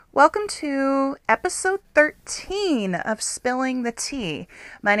Welcome to episode 13 of Spilling the Tea.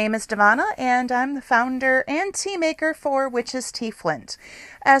 My name is Devana, and I'm the founder and tea maker for Witch's Tea Flint,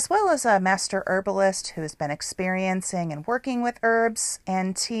 as well as a master herbalist who has been experiencing and working with herbs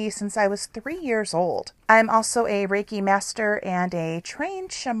and tea since I was 3 years old. I'm also a Reiki master and a trained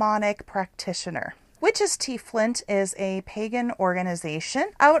shamanic practitioner. Witch's Tea Flint is a pagan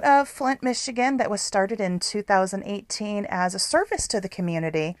organization out of Flint, Michigan that was started in 2018 as a service to the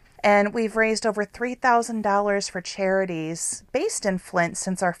community. And we've raised over $3,000 for charities based in Flint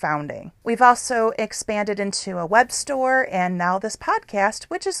since our founding. We've also expanded into a web store and now this podcast,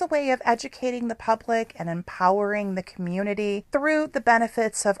 which is a way of educating the public and empowering the community through the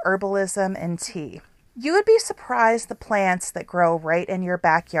benefits of herbalism and tea. You would be surprised the plants that grow right in your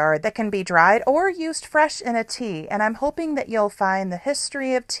backyard that can be dried or used fresh in a tea, and I'm hoping that you'll find the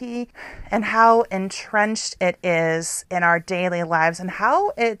history of tea and how entrenched it is in our daily lives and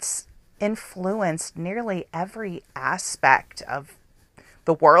how it's influenced nearly every aspect of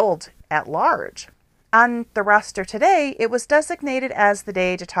the world at large. On the roster today, it was designated as the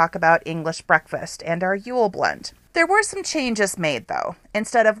day to talk about English breakfast and our Yule blend. There were some changes made, though.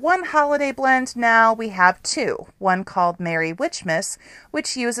 Instead of one holiday blend, now we have two. One called Merry Witchmas,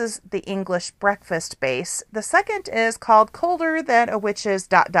 which uses the English breakfast base. The second is called Colder Than a Witch's ...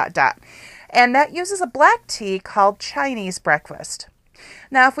 And that uses a black tea called Chinese breakfast.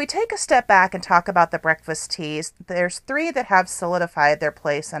 Now, if we take a step back and talk about the breakfast teas, there's three that have solidified their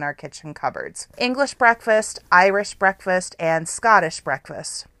place in our kitchen cupboards: English breakfast, Irish breakfast, and Scottish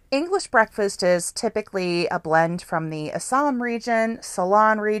breakfast. English breakfast is typically a blend from the Assam region,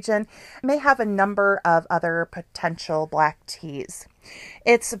 Ceylon region, may have a number of other potential black teas.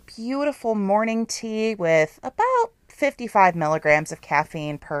 It's a beautiful morning tea with about 55 milligrams of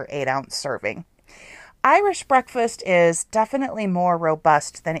caffeine per 8-ounce serving. Irish breakfast is definitely more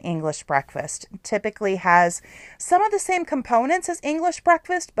robust than English breakfast. It typically has some of the same components as English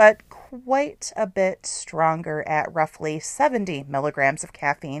breakfast, but quite a bit stronger at roughly 70 milligrams of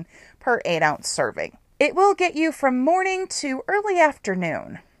caffeine per 8-ounce serving. It will get you from morning to early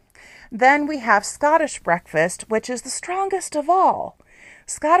afternoon. Then we have Scottish breakfast, which is the strongest of all.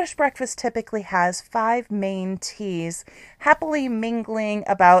 Scottish breakfast typically has 5 main teas happily mingling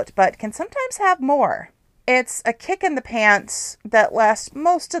about, but can sometimes have more. It's a kick in the pants that lasts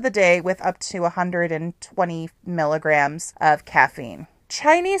most of the day with up to 120 milligrams of caffeine.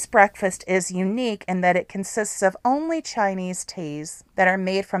 Chinese breakfast is unique in that it consists of only Chinese teas that are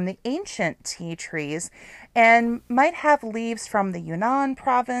made from the ancient tea trees and might have leaves from the Yunnan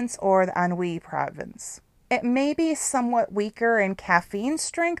province or the Anhui province. It may be somewhat weaker in caffeine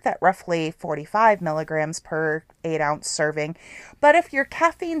strength at roughly 45 milligrams per 8-ounce serving, but if you're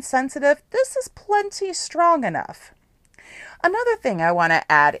caffeine sensitive, this is plenty strong enough. Another thing I want to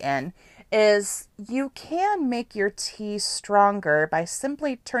add in is you can make your tea stronger by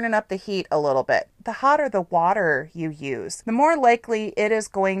simply turning up the heat a little bit. The hotter the water you use, the more likely it is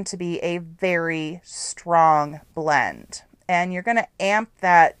going to be a very strong blend. And you're going to amp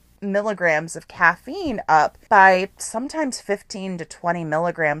that milligrams of caffeine up by sometimes 15 to 20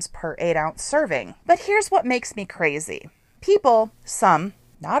 milligrams per 8-ounce serving. But here's what makes me crazy. People, some,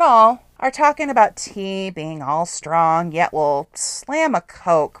 not all, are talking about tea being all strong, yet will slam a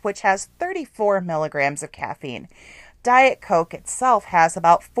Coke, which has 34 milligrams of caffeine. Diet Coke itself has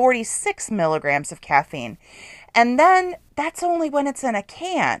about 46 milligrams of caffeine. And then that's only when it's in a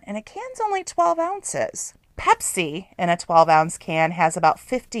can, and a can's only 12 ounces. Pepsi in a 12-ounce can has about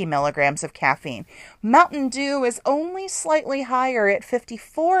 50 milligrams of caffeine. Mountain Dew is only slightly higher at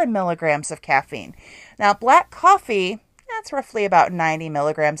 54 milligrams of caffeine. Now, black coffee, that's roughly about 90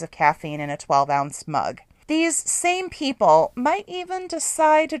 milligrams of caffeine in a 12-ounce mug. These same people might even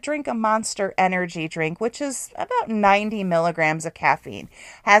decide to drink a Monster energy drink, which is about 90 milligrams of caffeine,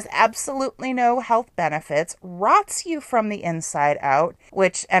 has absolutely no health benefits, rots you from the inside out,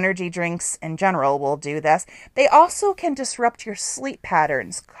 which energy drinks in general will do this. They also can disrupt your sleep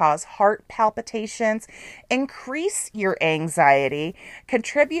patterns, cause heart palpitations, increase your anxiety,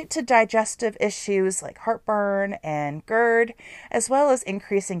 contribute to digestive issues like heartburn and GERD, as well as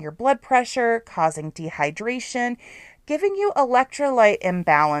increasing your blood pressure, causing dehydration, giving you electrolyte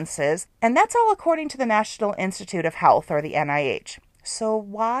imbalances, and that's all according to the National Institute of Health, or the NIH. So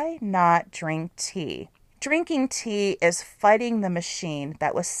why not drink tea? Drinking tea is fighting the machine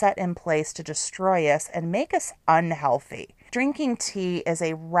that was set in place to destroy us and make us unhealthy. Drinking tea is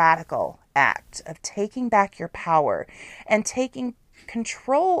a radical act of taking back your power and taking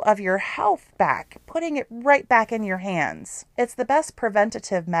control of your health back, putting it right back in your hands. It's the best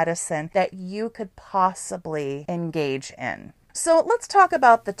preventative medicine that you could possibly engage in. So let's talk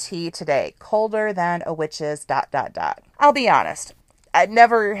about the tea today. Colder than a witch's ... I'll be honest. I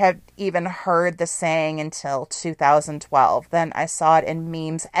never had even heard the saying until 2012. Then I saw it in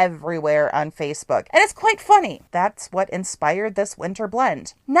memes everywhere on Facebook. And it's quite funny. That's what inspired this winter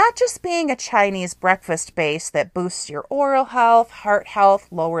blend. Not just being a Chinese breakfast base that boosts your oral health, heart health,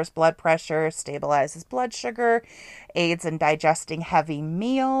 lowers blood pressure, stabilizes blood sugar, aids in digesting heavy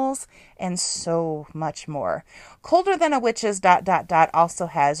meals, and so much more. Colder than a witch's ... also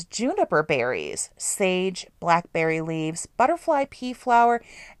has juniper berries, sage, blackberry leaves, butterfly pea flower,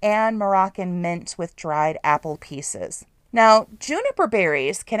 and Moroccan mint with dried apple pieces. Now, juniper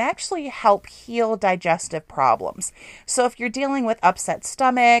berries can actually help heal digestive problems. So if you're dealing with upset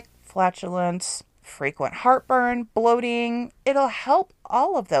stomach, flatulence, frequent heartburn, bloating, it'll help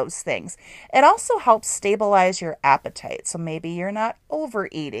all of those things. It also helps stabilize your appetite. So maybe you're not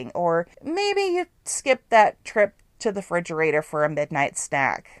overeating, or maybe you skip that trip to the refrigerator for a midnight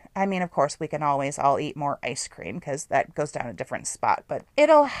snack. I mean, of course, we can always all eat more ice cream because that goes down a different spot, but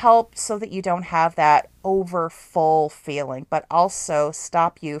it'll help so that you don't have that over full feeling, but also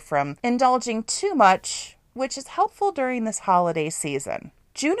stop you from indulging too much, which is helpful during this holiday season.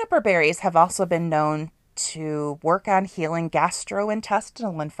 Juniper berries have also been known to work on healing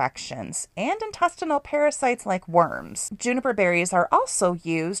gastrointestinal infections and intestinal parasites like worms. Juniper berries are also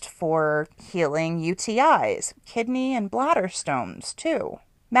used for healing UTIs, kidney and bladder stones too.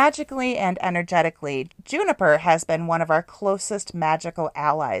 Magically and energetically, juniper has been one of our closest magical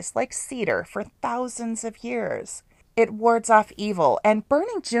allies, like cedar, for thousands of years. It wards off evil, and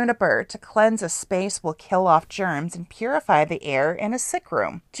burning juniper to cleanse a space will kill off germs and purify the air in a sick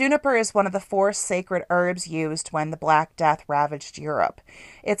room. Juniper is one of the 4 sacred herbs used when the Black Death ravaged Europe.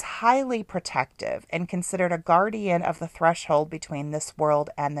 It's highly protective and considered a guardian of the threshold between this world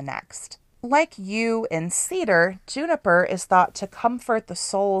and the next. Like yew and cedar, juniper is thought to comfort the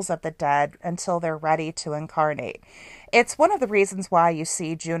souls of the dead until they're ready to incarnate. It's one of the reasons why you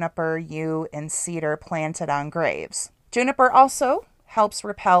see juniper, yew, and cedar planted on graves. Juniper also helps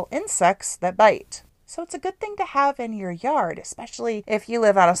repel insects that bite. So it's a good thing to have in your yard, especially if you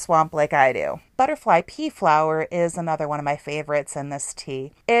live on a swamp like I do. Butterfly pea flower is another one of my favorites in this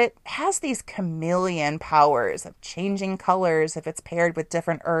tea. It has these chameleon powers of changing colors if it's paired with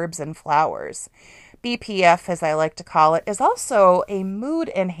different herbs and flowers. BPF, as I like to call it, is also a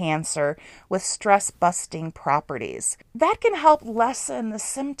mood enhancer with stress-busting properties. That can help lessen the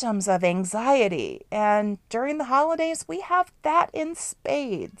symptoms of anxiety, and during the holidays, we have that in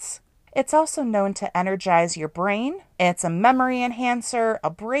spades. It's also known to energize your brain. It's a memory enhancer, a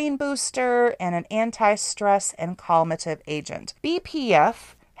brain booster, and an anti-stress and calmative agent.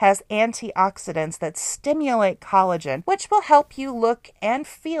 BPF has antioxidants that stimulate collagen, which will help you look and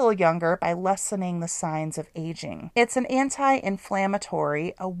feel younger by lessening the signs of aging. It's an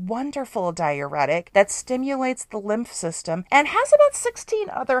anti-inflammatory, a wonderful diuretic that stimulates the lymph system, and has about 16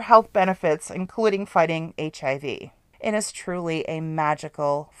 other health benefits, including fighting HIV. It is truly a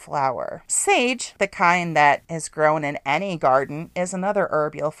magical flower. Sage, the kind that is grown in any garden, is another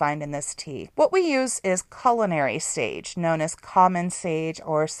herb you'll find in this tea. What we use is culinary sage, known as common sage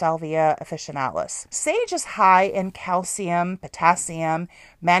or Salvia officinalis. Sage is high in calcium, potassium,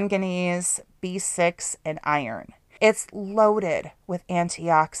 manganese, B6, and iron. It's loaded with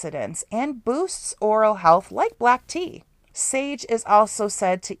antioxidants and boosts oral health like black tea. Sage is also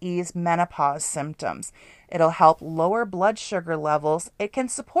said to ease menopause symptoms. It'll help lower blood sugar levels. It can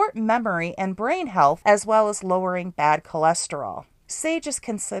support memory and brain health, as well as lowering bad cholesterol. Sage is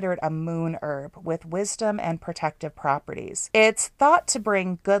considered a moon herb with wisdom and protective properties. It's thought to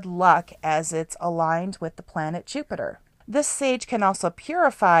bring good luck as it's aligned with the planet Jupiter. This sage can also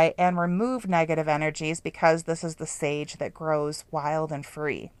purify and remove negative energies because this is the sage that grows wild and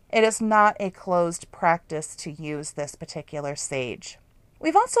free. It is not a closed practice to use this particular sage.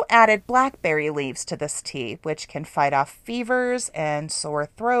 We've also added blackberry leaves to this tea, which can fight off fevers and sore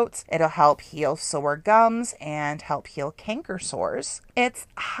throats. It'll help heal sore gums and help heal canker sores. It's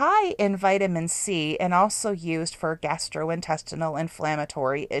high in vitamin C and also used for gastrointestinal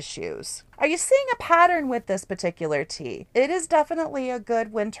inflammatory issues. Are you seeing a pattern with this particular tea? It is definitely a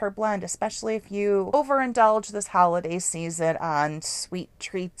good winter blend, especially if you overindulge this holiday season on sweet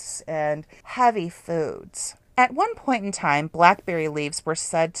treats and heavy foods. At one point in time, blackberry leaves were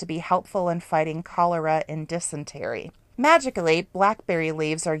said to be helpful in fighting cholera and dysentery. Magically, blackberry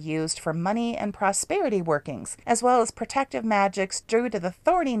leaves are used for money and prosperity workings, as well as protective magics due to the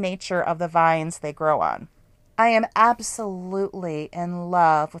thorny nature of the vines they grow on. I am absolutely in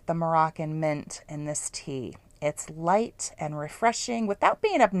love with the Moroccan mint in this tea. It's light and refreshing without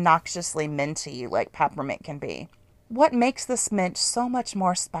being obnoxiously minty like peppermint can be. What makes this mint so much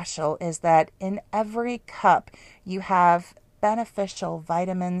more special is that in every cup you have beneficial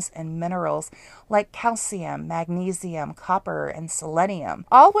vitamins and minerals like calcium, magnesium, copper, and selenium,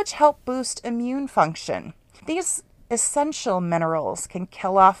 all which help boost immune function. These essential minerals can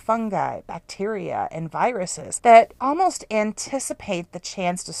kill off fungi, bacteria, and viruses that almost anticipate the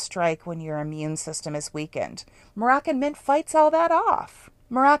chance to strike when your immune system is weakened. Moroccan mint fights all that off.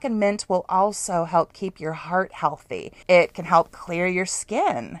 Moroccan mint will also help keep your heart healthy. It can help clear your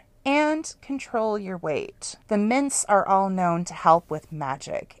skin and control your weight. The mints are all known to help with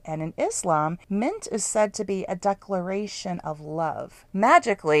magic, and in Islam, mint is said to be a declaration of love.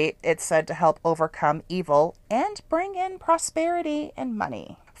 Magically, it's said to help overcome evil and bring in prosperity and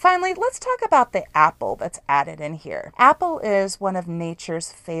money. Finally, let's talk about the apple that's added in here. Apple is one of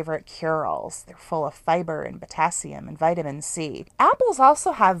nature's favorite cure-alls. They're full of fiber and potassium and vitamin C. Apples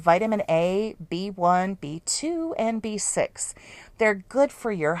also have vitamin A, B1, B2, and B6. They're good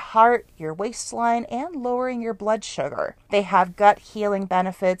for your heart, your waistline, and lowering your blood sugar. They have gut healing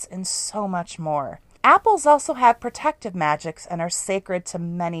benefits and so much more. Apples also have protective magics and are sacred to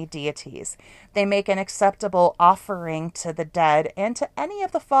many deities. They make an acceptable offering to the dead and to any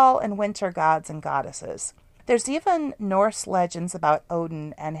of the fall and winter gods and goddesses. There's even Norse legends about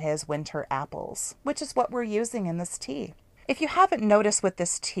Odin and his winter apples, which is what we're using in this tea. If you haven't noticed with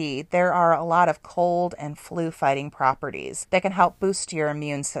this tea, there are a lot of cold and flu-fighting properties that can help boost your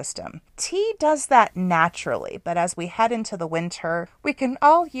immune system. Tea does that naturally, but as we head into the winter, we can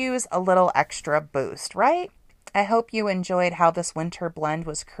all use a little extra boost, right? I hope you enjoyed how this winter blend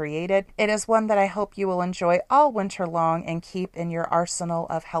was created. It is one that I hope you will enjoy all winter long and keep in your arsenal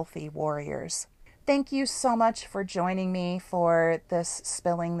of healthy warriors. Thank you so much for joining me for this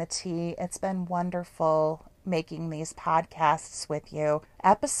Spilling the Tea. It's been wonderful making these podcasts with you.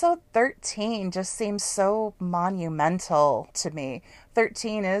 Episode 13 just seems so monumental to me.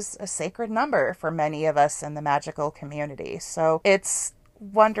 13 is a sacred number for many of us in the magical community. So it's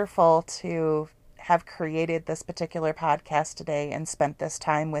wonderful to have created this particular podcast today and spent this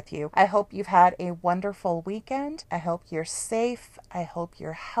time with you. I hope you've had a wonderful weekend. I hope you're safe. I hope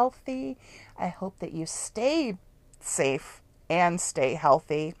you're healthy. I hope that you stay safe and stay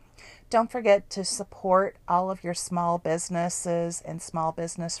healthy. Don't forget to support all of your small businesses and small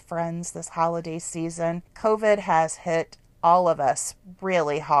business friends this holiday season. COVID has hit all of us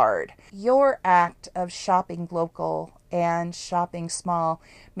really hard. Your act of shopping local and shopping small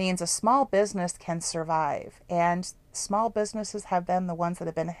means a small business can survive, and small businesses have been the ones that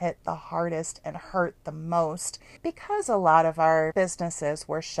have been hit the hardest and hurt the most because a lot of our businesses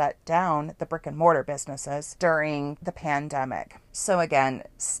were shut down, the brick and mortar businesses, during the pandemic. So again,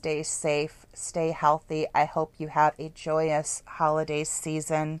 stay safe, stay healthy. I hope you have a joyous holiday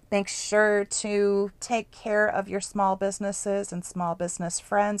season. Make sure to take care of your small businesses and small business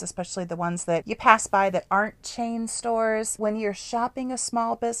friends, especially the ones that you pass by that aren't chain stores. When you're shopping a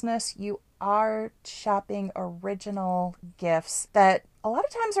small business, you are shopping original gifts that a lot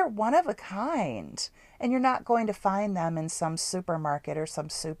of times are one of a kind, and you're not going to find them in some supermarket or some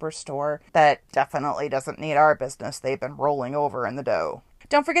superstore that definitely doesn't need our business. They've been rolling over in the dough.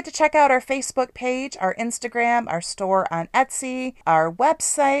 Don't forget to check out our Facebook page, our Instagram, our store on Etsy, our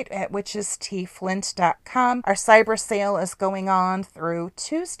website at witchesteaflint.com. Our cyber sale is going on through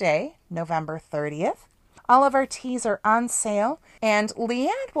Tuesday, November 30th. All of our teas are on sale, and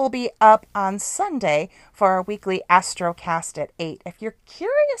Leanne will be up on Sunday for our weekly Astrocast at 8. If you're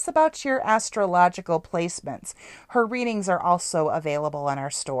curious about your astrological placements, her readings are also available on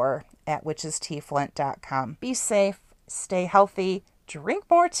our store at witchesteaflint.com. Be safe, stay healthy, drink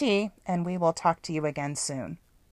more tea, and we will talk to you again soon.